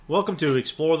Welcome to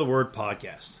Explore the Word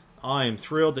podcast. I am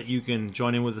thrilled that you can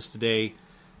join in with us today.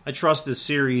 I trust this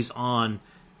series on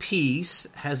peace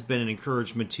has been an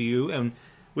encouragement to you. And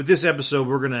with this episode,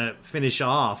 we're going to finish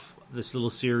off this little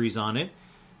series on it.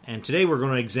 And today we're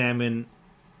going to examine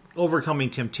overcoming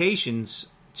temptations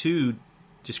to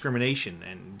discrimination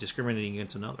and discriminating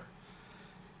against another.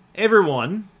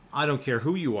 Everyone, I don't care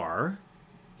who you are,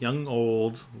 young,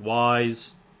 old,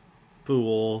 wise,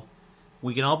 fool,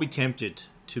 we can all be tempted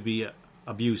to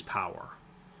abuse power.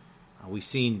 We've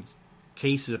seen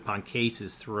cases upon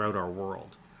cases throughout our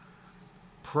world.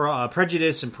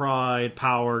 Prejudice and pride,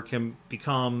 power can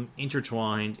become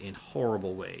intertwined in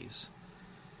horrible ways.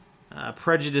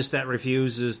 Prejudice that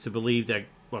refuses to believe that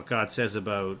what God says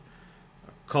about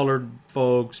colored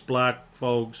folks, black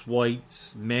folks,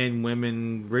 whites, men,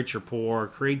 women, rich or poor,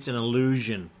 creates an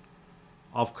illusion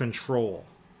of control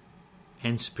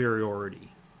and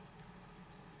superiority.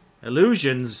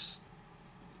 Illusions,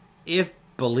 if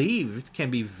believed,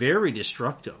 can be very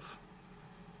destructive.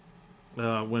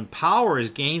 When power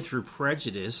is gained through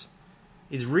prejudice,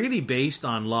 it's really based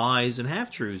on lies and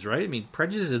half-truths, right? I mean,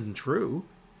 prejudice isn't true.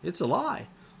 It's a lie.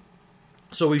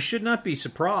 So we should not be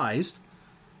surprised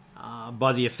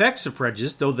by the effects of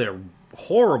prejudice, though they're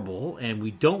horrible and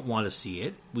we don't want to see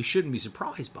it. We shouldn't be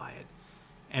surprised by it.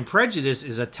 And prejudice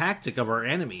is a tactic of our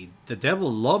enemy. The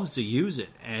devil loves to use it,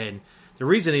 and the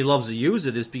reason he loves to use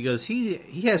it is because he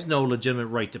has no legitimate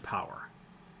right to power.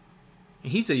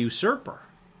 He's a usurper.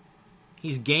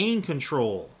 He's gained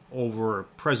control over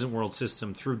present world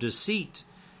system through deceit.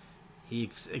 He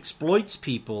exploits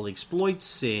people, exploits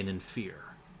sin and fear.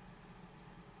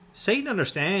 Satan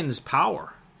understands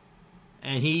power,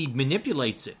 and he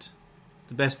manipulates it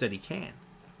the best that he can.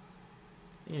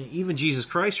 Even Jesus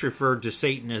Christ referred to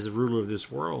Satan as the ruler of this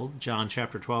world, John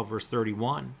chapter 12, verse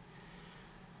 31.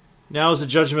 Now is the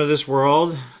judgment of this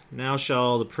world. Now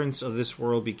shall the prince of this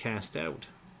world be cast out.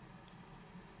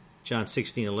 John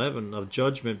 16:11, of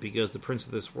judgment because the prince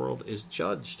of this world is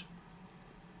judged.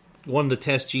 One of the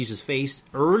tests Jesus faced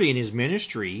early in his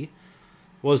ministry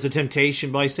was the temptation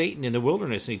by Satan in the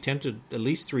wilderness. And he tempted at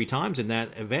least 3 times in that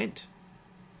event.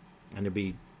 And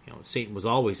Satan was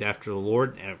always after the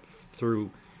Lord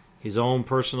through his own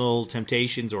personal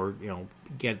temptations or,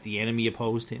 get the enemy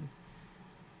opposed him.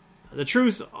 The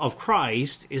truth of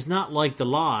Christ is not like the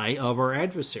lie of our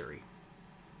adversary.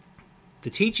 The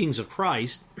teachings of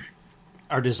Christ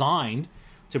are designed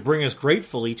to bring us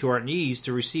gratefully to our knees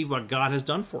to receive what God has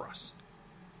done for us.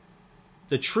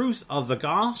 The truth of the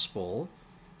gospel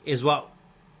is what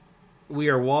we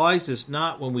are wise is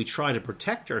not when we try to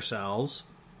protect ourselves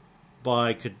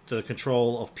by the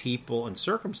control of people and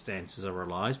circumstances of our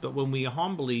lives, but when we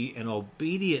humbly and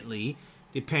obediently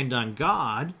depend on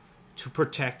God to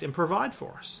protect and provide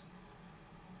for us.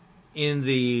 In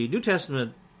the New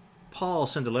Testament, Paul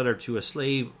sent a letter to a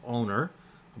slave owner,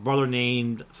 a brother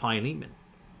named Philemon.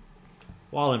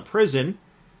 While in prison,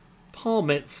 Paul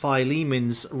met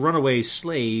Philemon's runaway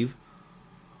slave,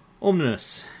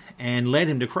 Onesimus, and led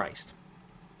him to Christ.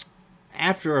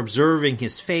 After observing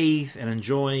his faith and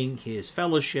enjoying his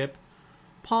fellowship,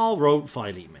 Paul wrote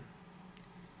Philemon.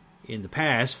 In the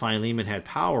past, Philemon had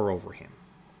power over him.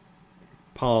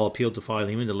 Paul appealed to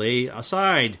Philemon to lay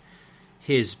aside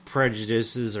his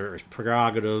prejudices or his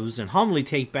prerogatives and humbly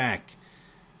take back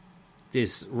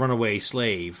this runaway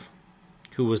slave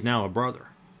who was now a brother,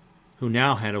 who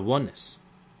now had a oneness.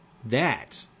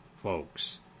 That,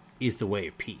 folks, is the way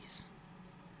of peace.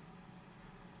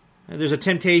 There's a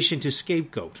temptation to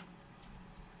scapegoat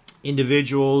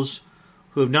individuals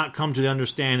who have not come to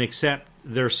understand accept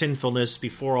their sinfulness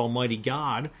before Almighty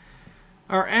God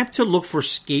are apt to look for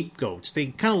scapegoats. They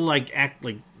kind of act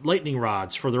like lightning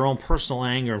rods for their own personal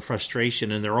anger and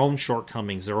frustration and their own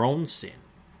shortcomings, their own sin.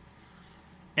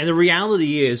 And the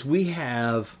reality is we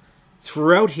have,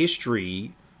 throughout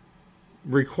history,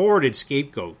 recorded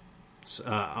scapegoats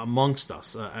amongst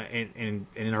us and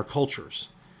in our cultures.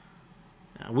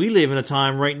 We live in a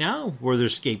time right now where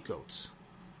there's scapegoats.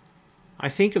 I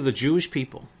think of the Jewish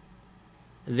people.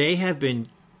 They have been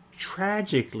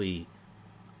tragically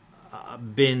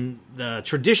the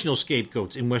traditional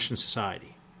scapegoats in Western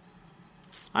society.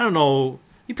 I don't know,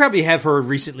 you probably have heard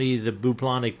recently the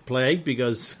bubonic plague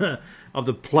because of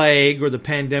the plague or the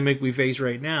pandemic we face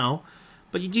right now.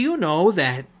 But do you know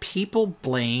that people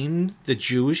blamed the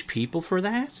Jewish people for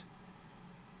that?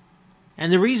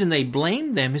 And the reason they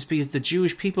blamed them is because the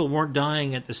Jewish people weren't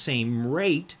dying at the same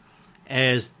rate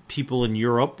as people in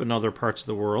Europe and other parts of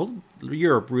the world.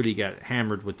 Europe really got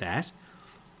hammered with that.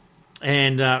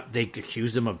 And they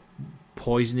accused them of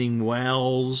poisoning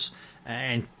wells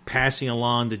and passing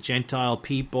along to Gentile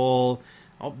people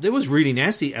Oh, it was really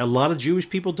nasty. A lot of Jewish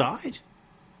people died.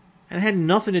 And it had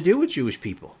nothing to do with Jewish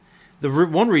people. The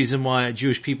one reason why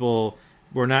Jewish people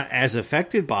were not as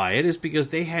affected by it is because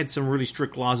they had some really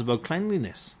strict laws about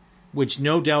cleanliness, which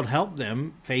no doubt helped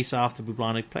them face off the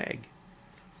bubonic plague.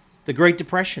 The Great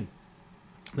Depression.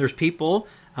 There's people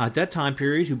at that time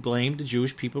period who blamed the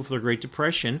Jewish people for the Great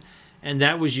Depression, and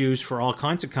that was used for all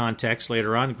kinds of contexts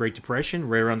later on. The Great Depression,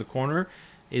 right around the corner,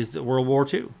 is the World War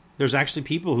II. There's actually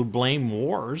people who blame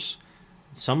wars,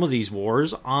 some of these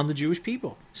wars, on the Jewish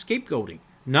people. Scapegoating,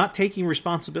 not taking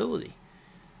responsibility,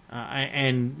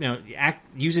 and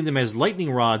using them as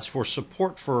lightning rods for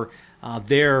support for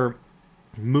their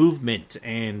movement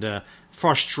and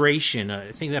frustration.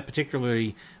 I think that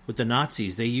particularly with the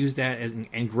Nazis, they used that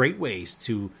in great ways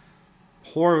to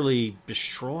horribly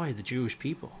destroy the Jewish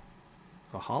people.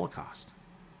 The Holocaust.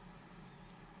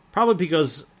 Probably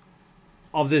because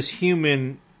of this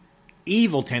human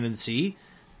evil tendency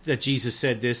that Jesus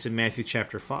said this in Matthew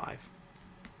chapter 5.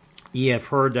 Ye have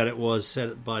heard that it was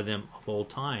said by them of old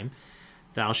time,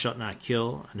 Thou shalt not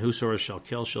kill, and whosoever shall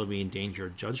kill shall be in danger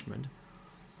of judgment.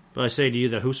 But I say to you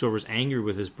that whosoever is angry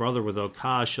with his brother without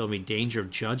cause shall be in danger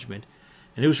of judgment,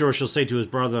 and whosoever shall say to his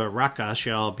brother, Raca,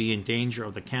 shall be in danger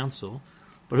of the council.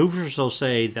 But whoever shall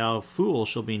say, Thou fool,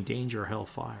 shall be in danger of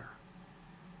hellfire.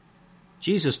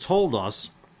 Jesus told us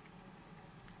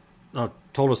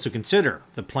to consider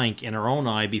the plank in our own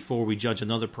eye before we judge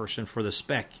another person for the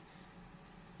speck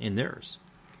in theirs.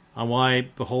 And why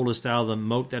beholdest thou the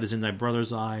mote that is in thy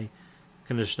brother's eye,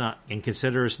 and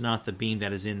considerest not the beam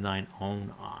that is in thine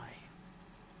own eye?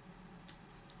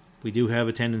 We do have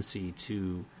a tendency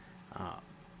to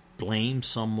blame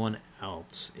someone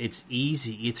else. It's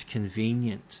easy. It's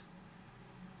convenient.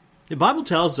 The Bible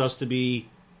tells us to be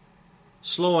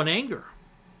slow in anger.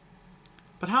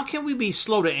 But how can we be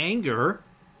slow to anger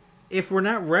if we're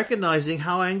not recognizing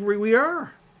how angry we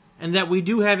are and that we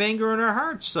do have anger in our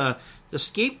hearts? The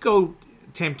scapegoat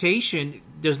temptation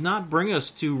does not bring us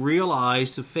to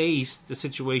realize, to face the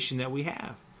situation that we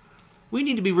have. We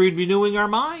need to be renewing our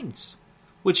minds,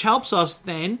 which helps us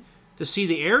then to see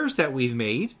the errors that we've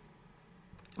made.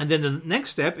 And then the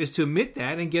next step is to admit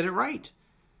that and get it right.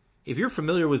 If you're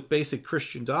familiar with basic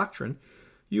Christian doctrine,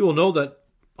 you will know that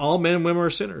all men and women are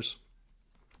sinners.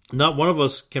 Not one of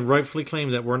us can rightfully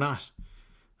claim that we're not.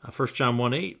 1 John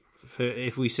 1:8,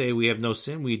 if we say we have no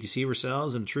sin, we deceive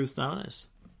ourselves and the truth is not in us.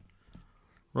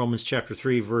 Romans chapter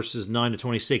 3, verses 9 to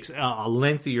 26, a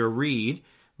lengthier read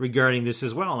regarding this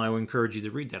as well, and I would encourage you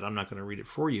to read that. I'm not going to read it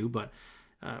for you, but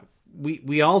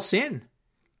we all sin.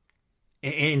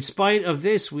 In spite of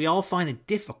this, we all find it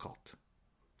difficult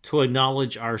to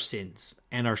acknowledge our sins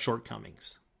and our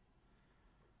shortcomings.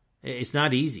 It's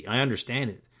not easy. I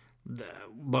understand it.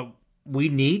 But we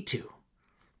need to.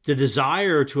 The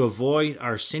desire to avoid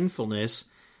our sinfulness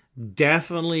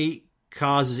definitely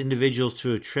causes individuals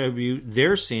to attribute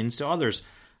their sins to others.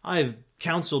 I've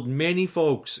counseled many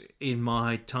folks in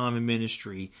my time in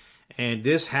ministry, and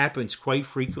this happens quite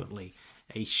frequently.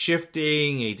 A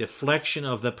shifting, a deflection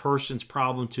of the person's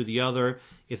problem to the other.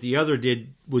 If the other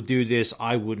would do this,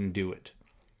 I wouldn't do it.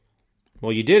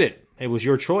 Well, you did it. It was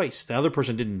your choice. The other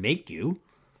person didn't make you.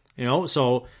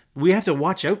 So we have to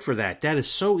watch out for that. That is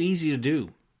so easy to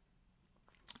do.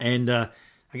 And like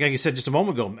I said just a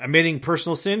moment ago, admitting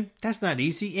personal sin, that's not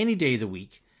easy any day of the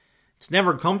week. It's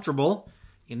never comfortable.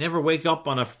 You never wake up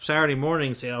on a Saturday morning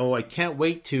and say, I can't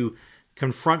wait to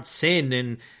confront sin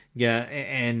and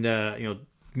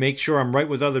make sure I'm right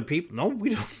with other people. No, we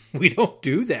don't. We don't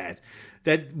do that.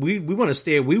 That we want to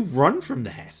stay. We run from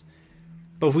that.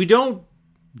 But if we don't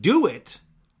do it,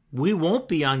 we won't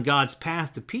be on God's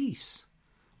path to peace.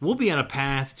 We'll be on a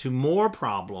path to more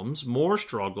problems, more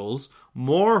struggles,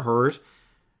 more hurt,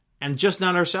 and just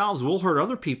not ourselves. We'll hurt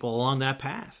other people along that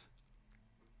path.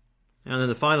 And then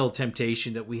the final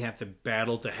temptation that we have to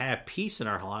battle to have peace in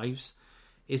our lives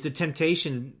is the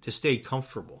temptation to stay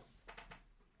comfortable.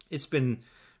 It's been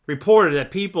reported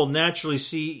that people naturally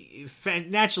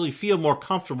feel more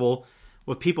comfortable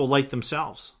with people like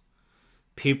themselves.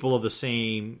 People of the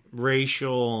same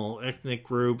racial, ethnic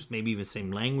groups, maybe even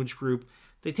same language group,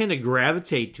 they tend to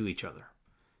gravitate to each other.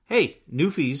 Hey,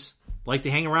 newfies like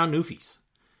to hang around newfies.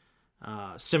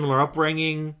 Similar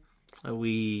upbringing,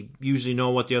 we usually know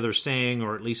what the other's saying,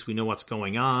 or at least we know what's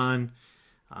going on.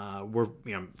 We're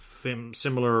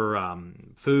similar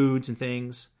foods and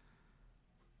things.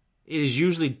 It is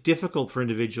usually difficult for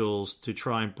individuals to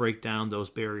try and break down those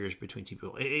barriers between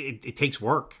people. It takes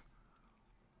work.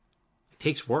 It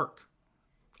takes work.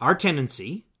 Our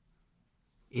tendency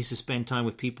is to spend time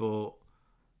with people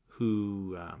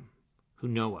who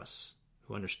know us,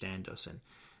 who understand us,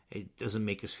 It doesn't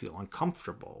make us feel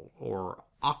uncomfortable or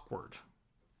awkward.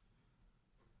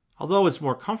 Although it's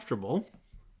more comfortable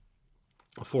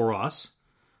for us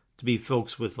to be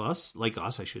folks with us, like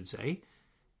us, I should say,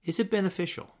 is it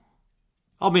beneficial?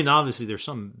 I mean, obviously there's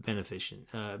some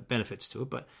benefits to it,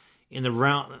 but in the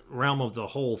realm of the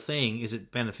whole thing, is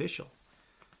it beneficial?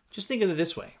 Just think of it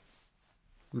this way.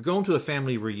 We're going to a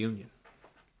family reunion.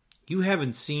 You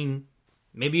haven't seen,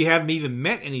 maybe you haven't even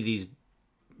met any of these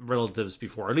relatives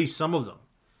before, at least some of them.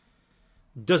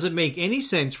 Does it make any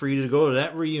sense for you to go to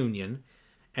that reunion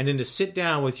and then to sit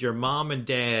down with your mom and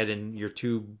dad and your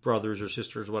two brothers or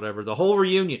sisters, whatever, the whole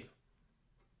reunion?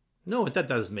 No, that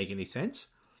doesn't make any sense.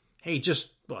 Hey,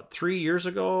 just, 3 years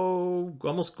ago,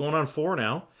 almost going on 4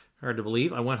 now, hard to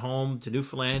believe, I went home to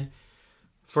Newfoundland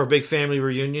for a big family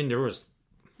reunion. There was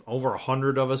over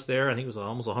 100 of us there. I think it was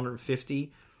almost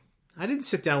 150. I didn't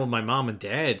sit down with my mom and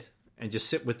dad and just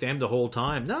sit with them the whole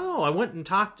time. No, I went and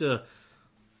talked to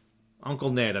Uncle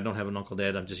Ned. I don't have an Uncle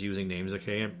Ned. I'm just using names,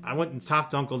 okay? I went and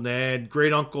talked to Uncle Ned,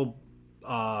 Great Uncle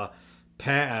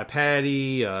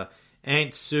Patty,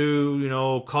 Aunt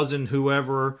Sue, cousin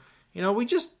whoever. We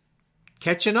just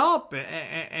catching up.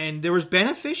 And there was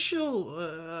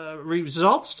beneficial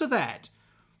results to that.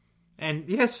 And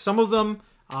yes, some of them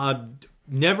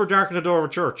never darken the door of a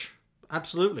church.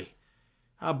 Absolutely.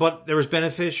 But there was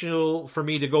beneficial for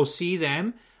me to go see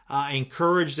them,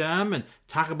 encourage them, and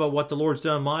talk about what the Lord's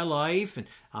done in my life, and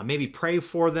maybe pray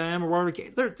for them or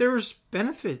whatever. There's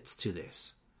benefits to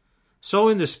this. So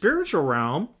in the spiritual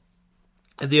realm,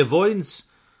 the avoidance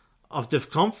of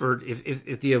discomfort,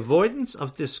 if the avoidance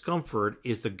of discomfort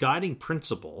is the guiding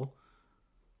principle,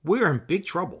 we are in big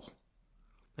trouble.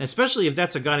 And especially if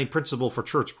that's a guiding principle for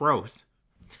church growth,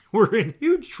 we're in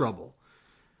huge trouble.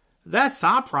 That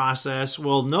thought process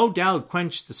will no doubt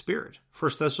quench the spirit.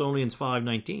 1 Thessalonians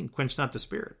 5:19, quench not the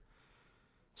spirit.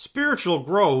 Spiritual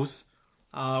growth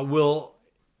will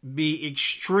be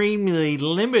extremely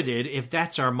limited if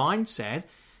that's our mindset.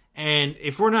 And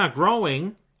if we're not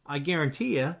growing, I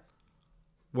guarantee you,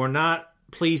 we're not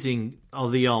pleasing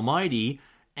of the Almighty,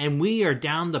 and we are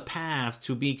down the path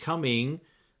to becoming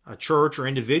a church or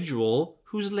individual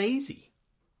who's lazy.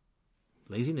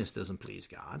 Laziness doesn't please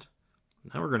God.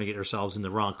 Now we're going to get ourselves in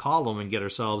the wrong column and get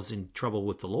ourselves in trouble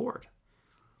with the Lord.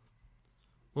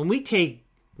 When we take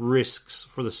risks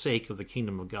for the sake of the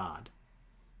kingdom of God,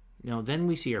 then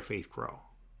we see our faith grow.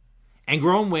 And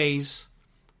grow in ways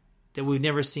that we've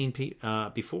never seen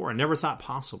before and never thought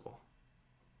possible.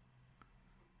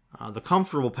 The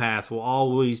comfortable path will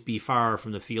always be far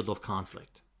from the field of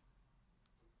conflict.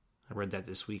 I read that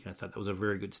this week and I thought that was a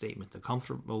very good statement. The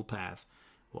comfortable path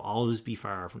will always be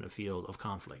far from the field of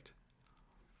conflict.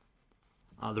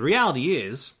 The reality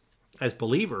is, as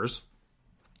believers,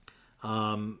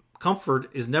 comfort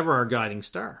is never our guiding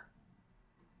star.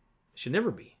 It should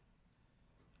never be.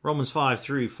 Romans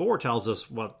 5:3-4 tells us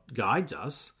what guides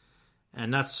us, and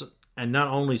not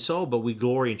only so, but we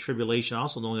glory in tribulation,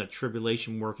 also knowing that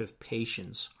tribulation worketh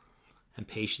patience, and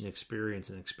patient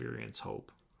experience, and experience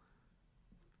hope.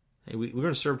 Hey, we're going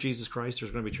to serve Jesus Christ.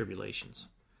 There's going to be tribulations,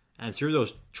 and through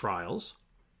those trials,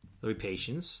 there'll be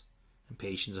patience. And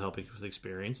patience will help us with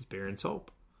experience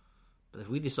hope. But if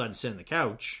we decide to sit on the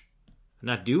couch and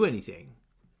not do anything,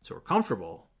 so we're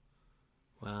comfortable,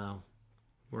 well,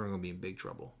 we're going to be in big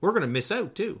trouble. We're going to miss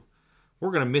out too.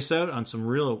 We're going to miss out on some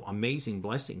real amazing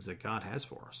blessings that God has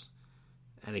for us,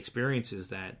 and experiences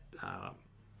that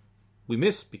we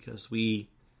miss because we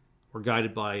were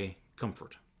guided by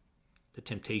comfort, the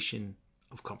temptation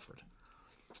of comfort.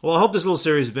 Well, I hope this little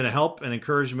series has been a help and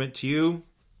encouragement to you.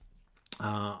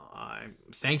 I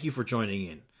thank you for joining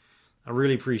in. I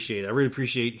really appreciate it. I really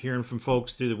appreciate hearing from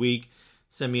folks through the week.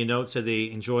 Send me a note, said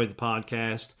they enjoyed the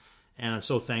podcast, and I'm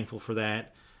so thankful for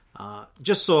that.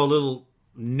 Just so a little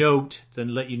note to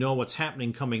let you know what's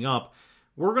happening coming up.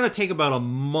 We're going to take about a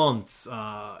month,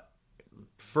 the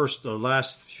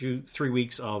last 3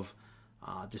 weeks of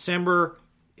December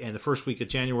and the first week of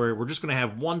January. We're just going to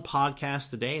have one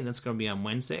podcast a day, and that's going to be on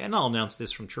Wednesday. And I'll announce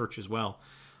this from church as well.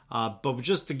 But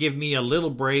just to give me a little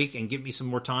break and give me some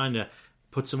more time to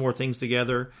put some more things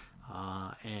together.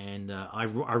 I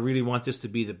really want this to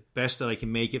be the best that I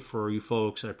can make it for you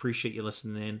folks. I appreciate you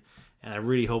listening in. And I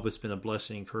really hope it's been a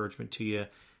blessing, encouragement to you.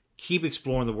 Keep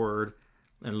exploring the Word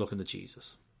and looking to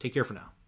Jesus. Take care for now.